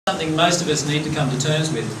something most of us need to come to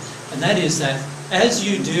terms with, and that is that as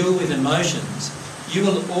you deal with emotions, you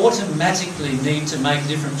will automatically need to make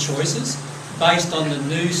different choices based on the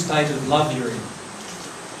new state of love you're in.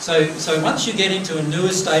 So once you get into a newer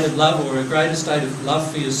state of love, or a greater state of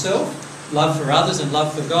love for yourself, love for others and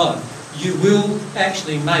love for God, you will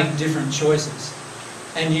actually make different choices.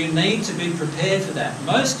 And you need to be prepared for that.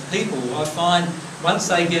 Most people, I find, once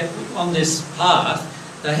they get on this path,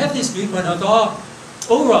 they have this viewpoint of, oh,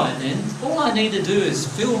 all right then, all I need to do is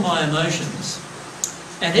feel my emotions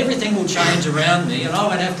and everything will change around me and I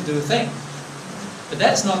won't have to do a thing. But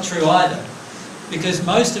that's not true either. Because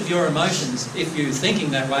most of your emotions, if you're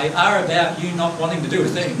thinking that way, are about you not wanting to do a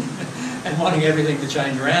thing and wanting everything to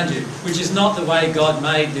change around you, which is not the way God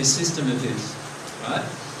made this system of his, right?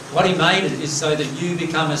 What he made it is so that you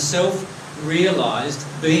become a self-realised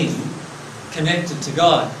being connected to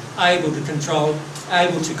God, able to control,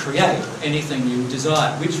 able to create anything you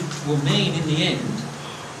desire, which will mean in the end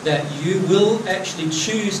that you will actually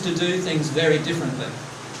choose to do things very differently.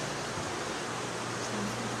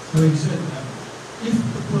 Having said that, if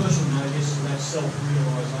the person notices that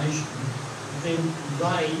self-realisation, then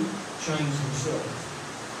they change themselves.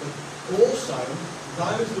 But also,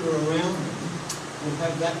 those that are around them will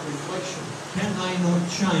have that reflection. Can they not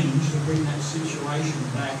change to bring that situation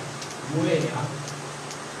back where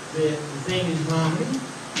they're then in harmony?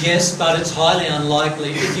 Yes, but it's highly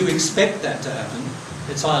unlikely. If you expect that to happen,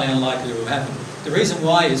 it's highly unlikely it will happen. The reason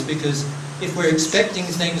why is because if we're expecting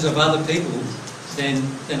things of other people, then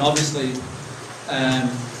obviously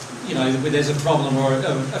you know, there's a problem or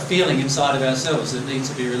a feeling inside of ourselves that needs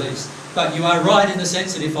to be released. But you are right in the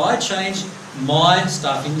sense that if I change my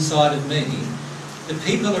stuff inside of me, the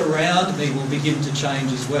people around me will begin to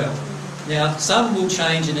change as well. Now, some will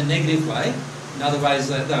change in a negative way, in other ways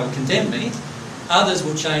that they will condemn me. Others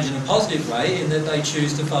will change in a positive way in that they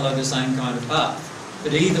choose to follow the same kind of path.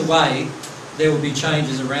 But either way, there will be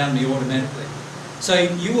changes around me automatically. So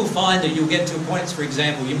you will find that you'll get to points, for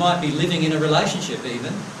example, you might be living in a relationship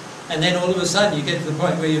even, and then all of a sudden you get to the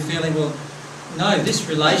point where you're feeling, well, no, this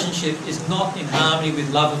relationship is not in harmony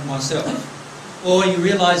with love of myself. Or you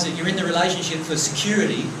realise that you're in the relationship for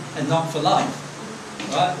security and not for love.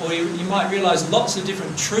 Right? Or you might realise lots of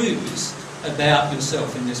different truths about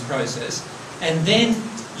yourself in this process, and then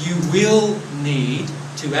you will need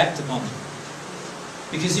to act upon them.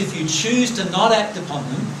 Because if you choose to not act upon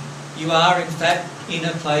them, you are in fact in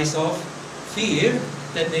a place of fear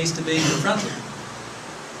that needs to be confronted.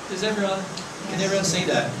 Can everyone see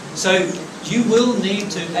that? So you will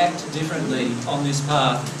need to act differently on this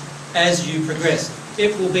path as you progress.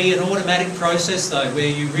 It will be an automatic process though, where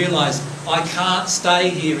you realise, I can't stay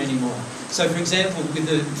here anymore. So for example, with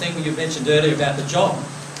the thing you mentioned earlier about the job,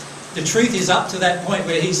 the truth is up to that point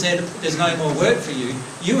where he said there's no more work for you,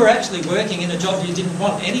 you were actually working in a job you didn't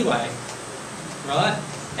want anyway, right?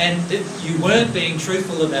 And you weren't being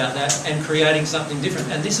truthful about that and creating something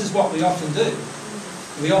different. And this is what we often do.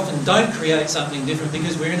 We often don't create something different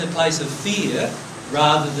because we're in a place of fear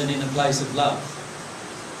rather than in a place of love.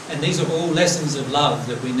 And these are all lessons of love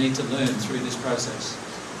that we need to learn through this process.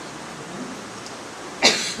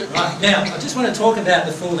 Right, now, I just want to talk about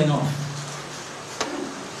the falling off.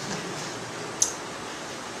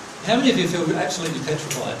 How many of you feel absolutely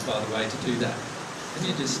petrified, by the way, to do that? Can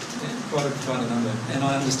you just, quite a number, and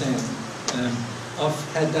I understand.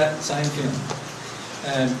 I've had that same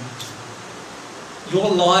feeling. Your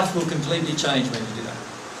life will completely change when you do that.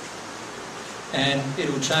 And it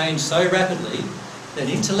will change so rapidly that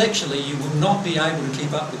intellectually you will not be able to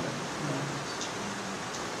keep up with it.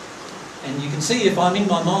 And you can see if I'm in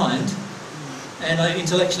my mind and I'm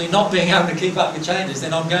intellectually not being able to keep up with changes,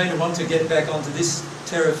 then I'm going to want to get back onto this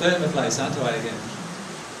terra firma place, aren't I, again?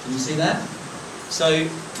 Can you see that? So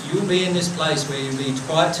you'll be in this place where you'll be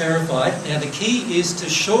quite terrified. Now the key is to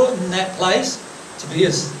shorten that place to be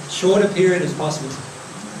as short a period as possible.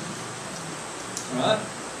 Right?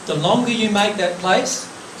 The longer you make that place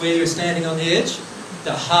where you're standing on the edge,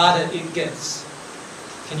 the harder it gets.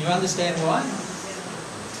 Can you understand why?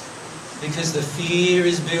 Because the fear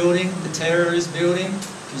is building, the terror is building.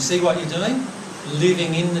 Can you see what you're doing?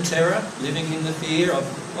 Living in the terror, living in the fear of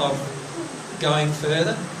going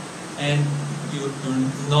further, and you're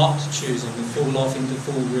not choosing to fall off into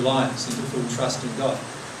full reliance, into full trust in God.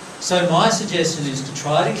 So my suggestion is to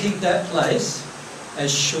try to keep that place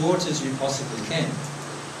as short as you possibly can.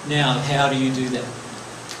 Now, how do you do that?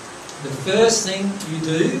 The first thing you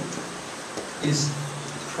do is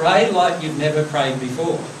pray like you've never prayed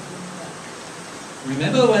before.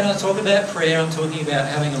 Remember, when I talk about prayer, I'm talking about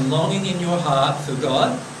having a longing in your heart for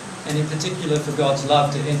God, and in particular for God's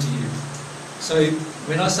love to enter you. So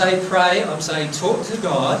When I say pray, I'm saying talk to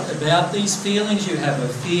God about these feelings you have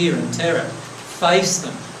of fear and terror. Face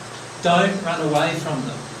them. Don't run away from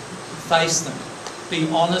them. Face them. Be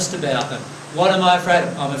honest about them. What am I afraid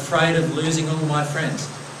of? I'm afraid of losing all my friends.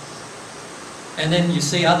 And then you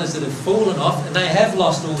see others that have fallen off and they have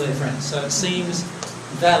lost all their friends. So it seems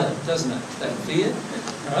valid, doesn't it? That fear.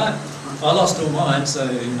 All right. I lost all mine, so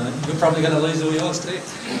you're probably going to lose all yours too.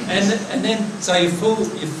 And then so you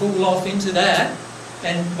fall off into that.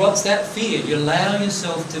 And what's that fear? You allow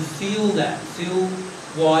yourself to feel that. Feel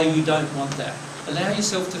why you don't want that. Allow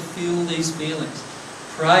yourself to feel these feelings.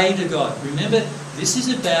 Pray to God. Remember, this is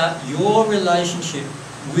about your relationship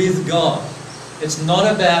with God. It's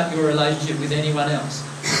not about your relationship with anyone else.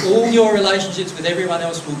 All your relationships with everyone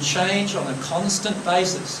else will change on a constant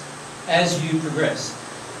basis as you progress.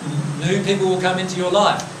 New people will come into your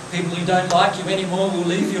life. People who don't like you anymore will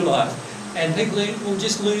leave your life. And people who will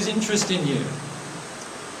just lose interest in you.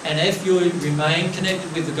 And if you remain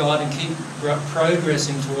connected with God and keep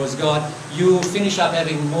progressing towards God, you will finish up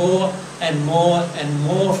having more and more and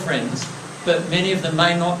more friends, but many of them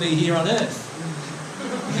may not be here on earth.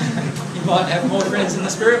 You might have more friends in the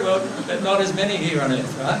spirit world, but not as many here on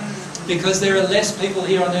earth, right? Because there are less people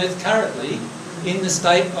here on earth currently in the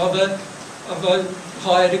state of a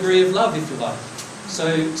higher degree of love, if you like.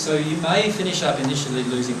 So you may finish up initially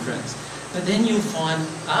losing friends. But then you'll find,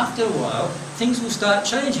 after a while, things will start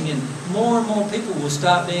changing and more people will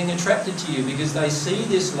start being attracted to you because they see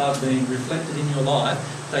this love being reflected in your life.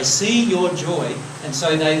 They see your joy, and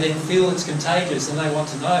so they then feel it's contagious and they want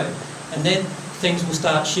to know. And then things will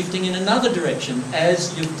start shifting in another direction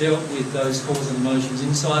as you've dealt with those causal emotions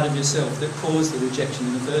inside of yourself that caused the rejection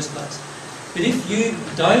in the first place. But if you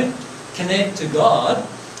don't connect to God,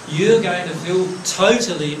 you're going to feel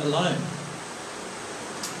totally alone.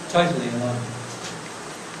 Totally alone.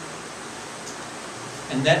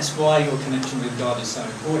 And that's why your connection with God is so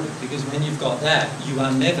important, because when you've got that, you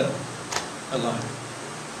are never alone.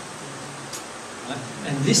 Right?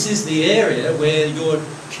 And this is the area where your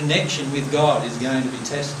connection with God is going to be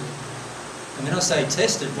tested. And when I say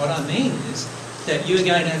tested, what I mean is that you're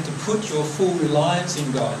going to have to put your full reliance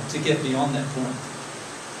in God to get beyond that point.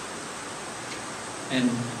 And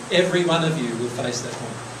every one of you will face that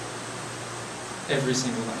point. Every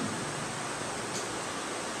single one.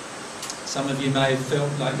 Some of you may have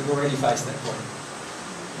felt like you've already faced that point.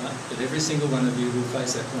 Right? But every single one of you will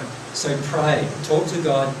face that point. So pray. Talk to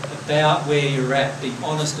God about where you're at. Be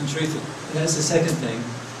honest and truthful. And that's the second thing,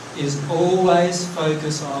 is always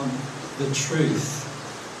focus on the truth.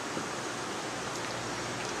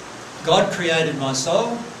 God created my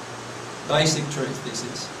soul. Basic truth this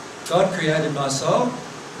is. God created my soul.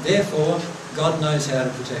 Therefore, God knows how to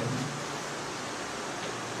protect me.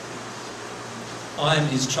 I am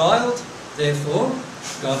His child, therefore,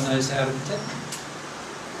 God knows how to protect me.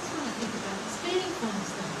 That's what I think about the speeding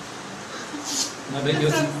fines though. No,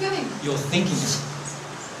 but you're thinking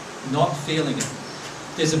it, not feeling it.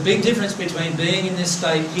 There's a big difference between being in this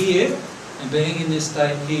state here and being in this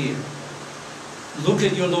state here. Look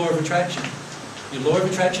at your law of attraction. Your law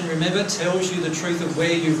of attraction, remember, tells you the truth of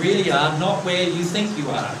where you really are, not where you think you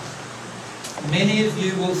are. Many of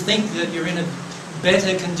you will think that you're in a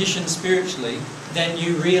better condition spiritually than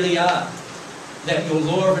you really are. That your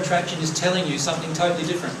law of attraction is telling you something totally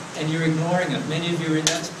different and you're ignoring it. Many of you are in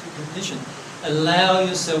that condition. Allow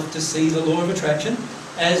yourself to see the law of attraction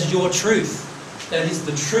as your truth. That is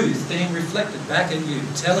the truth being reflected back at you,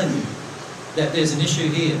 telling you that there's an issue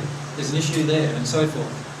here, there's an issue there, and so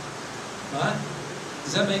forth. Right?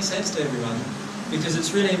 Does that make sense to everyone? Because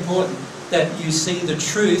it's really important that you see the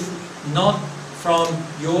truth not from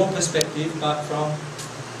your perspective, but from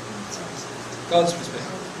God's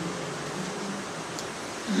perspective.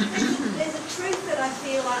 There's a truth that I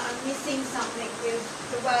feel like I'm missing something with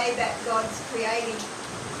the way that God's creating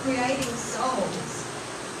souls.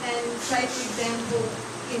 And say, for example,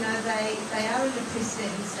 they are in a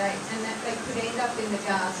pristine state, and that they could end up in the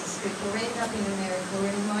Gaza Strip or end up in America, or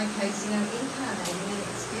in my case, incarnating and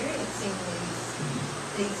experiencing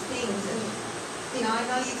these things. And I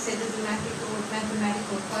know you've said there's a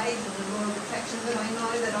mathematical equation, the law of attraction, but I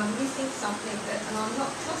know that I'm missing something and I'm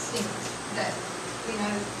not trusting that,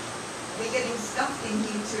 we're getting stuffed in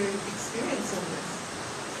here to experience all this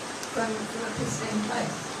from a pristine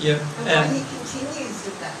place. Yep. And why He continues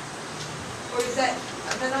with that. Or is that,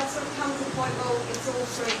 then I sort of come to the point, well, it's all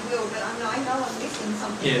free will, but I know I'm missing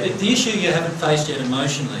something. Yeah, the issue you haven't faced yet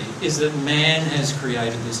emotionally is that man has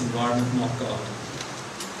created this environment, not God.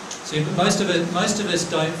 See, most of us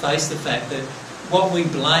don't face the fact that what we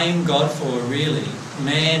blame God for, really,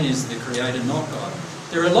 man is the creator, not God.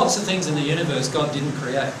 There are lots of things in the universe God didn't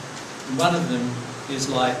create. And one of them is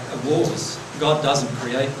like wars. God doesn't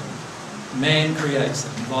create them. Man creates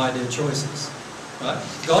them by their choices. Right?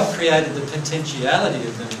 God created the potentiality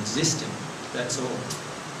of them existing, that's all,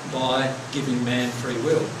 by giving man free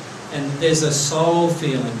will. And there's a soul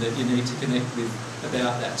feeling that you need to connect with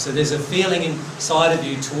about that. So there's a feeling inside of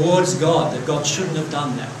you towards God that God shouldn't have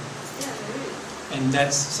done that. And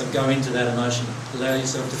that's, so go into that emotion. Allow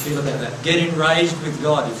yourself to feel about that. Get enraged with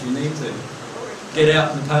God if you need to. Get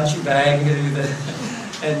out in the punching bag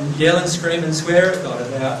and yell and scream and swear at God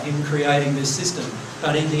about Him creating this system.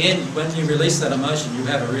 But in the end, when you release that emotion, you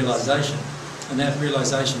have a realisation. And that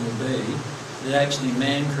realisation will be that actually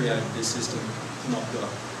man created this system, not God.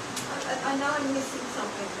 I know I'm missing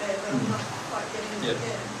something there, but I'm not quite getting it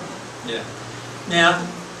there. Yeah. Now,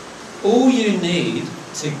 all you need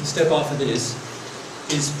to step off of this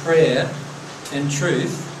is prayer and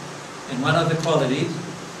truth and one other quality,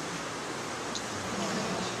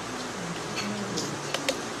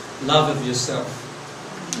 love of yourself.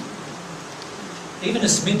 Even a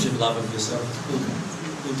smidge of love of yourself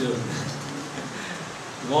will do it.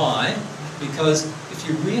 Why? Because if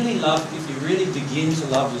you really begin to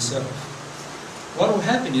love yourself, what will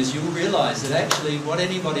happen is you will realise that actually what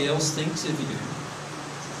anybody else thinks of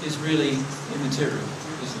you is really immaterial,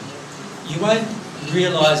 isn't it? You won't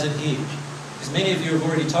realise it here, because many of you have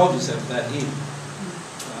already told yourself that here.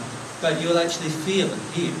 Right? But you'll actually feel it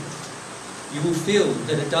here. You will feel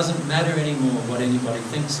that it doesn't matter anymore what anybody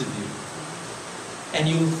thinks of you. And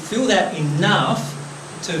you'll feel that enough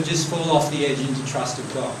to just fall off the edge into trust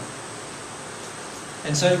of God.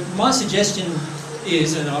 And so my suggestion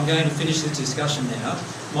is, and I'm going to finish this discussion now,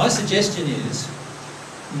 my suggestion is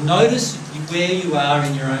notice where you are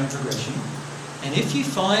in your own progression, and if you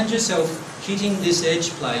find yourself hitting this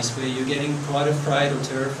edge place where you're getting quite afraid or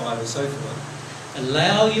terrified or so forth,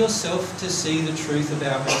 allow yourself to see the truth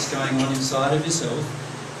about what's going on inside of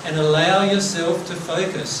yourself, and allow yourself to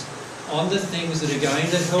focus on the things that are going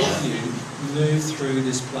to help you move through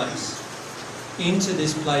this place, into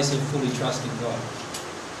this place of fully trusting God.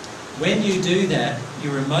 When you do that,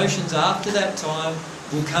 your emotions after that time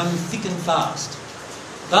will come thick and fast.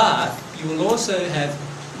 But you will also have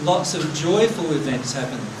lots of joyful events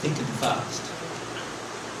happen thick and fast.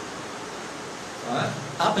 Right?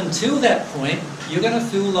 Up until that point, you're going to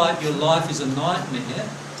feel like your life is a nightmare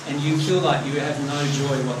and you feel like you have no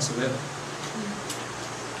joy whatsoever.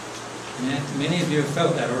 Yeah? Many of you have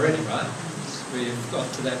felt that already, right? Where you've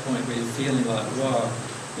got to that point where you're feeling like, wow,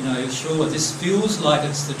 you know, sure, this feels like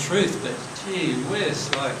it's the truth, but gee whiz,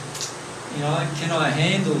 like, you know, can I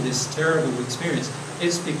handle this terrible experience?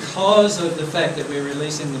 It's because of the fact that we're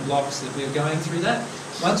releasing the blocks that we're going through that.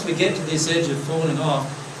 Once we get to this edge of falling off,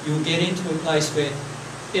 you'll get into a place where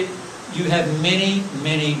you have many,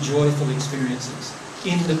 many joyful experiences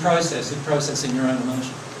in the process of processing your own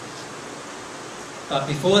emotion. But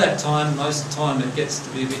before that time, most of the time it gets to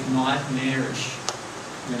be a bit nightmarish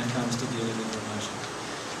when it comes to dealing with your emotion.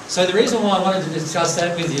 So the reason why I wanted to discuss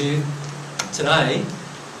that with you today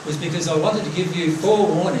was because I wanted to give you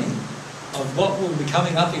forewarning of what will be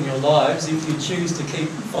coming up in your lives if you choose to keep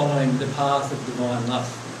following the path of divine love.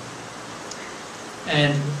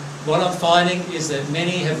 And what I'm finding is that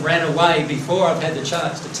many have ran away before I've had the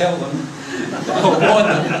chance to tell them or warn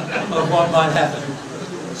them of what might happen.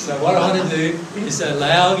 So what I want to do is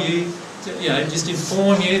allow you to, just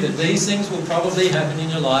inform you that these things will probably happen in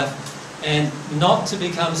your life, and not to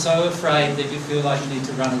become so afraid that you feel like you need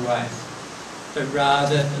to run away, but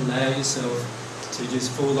rather allow yourself to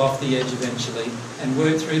just fall off the edge eventually and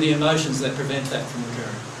work through the emotions that prevent that from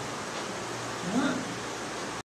occurring.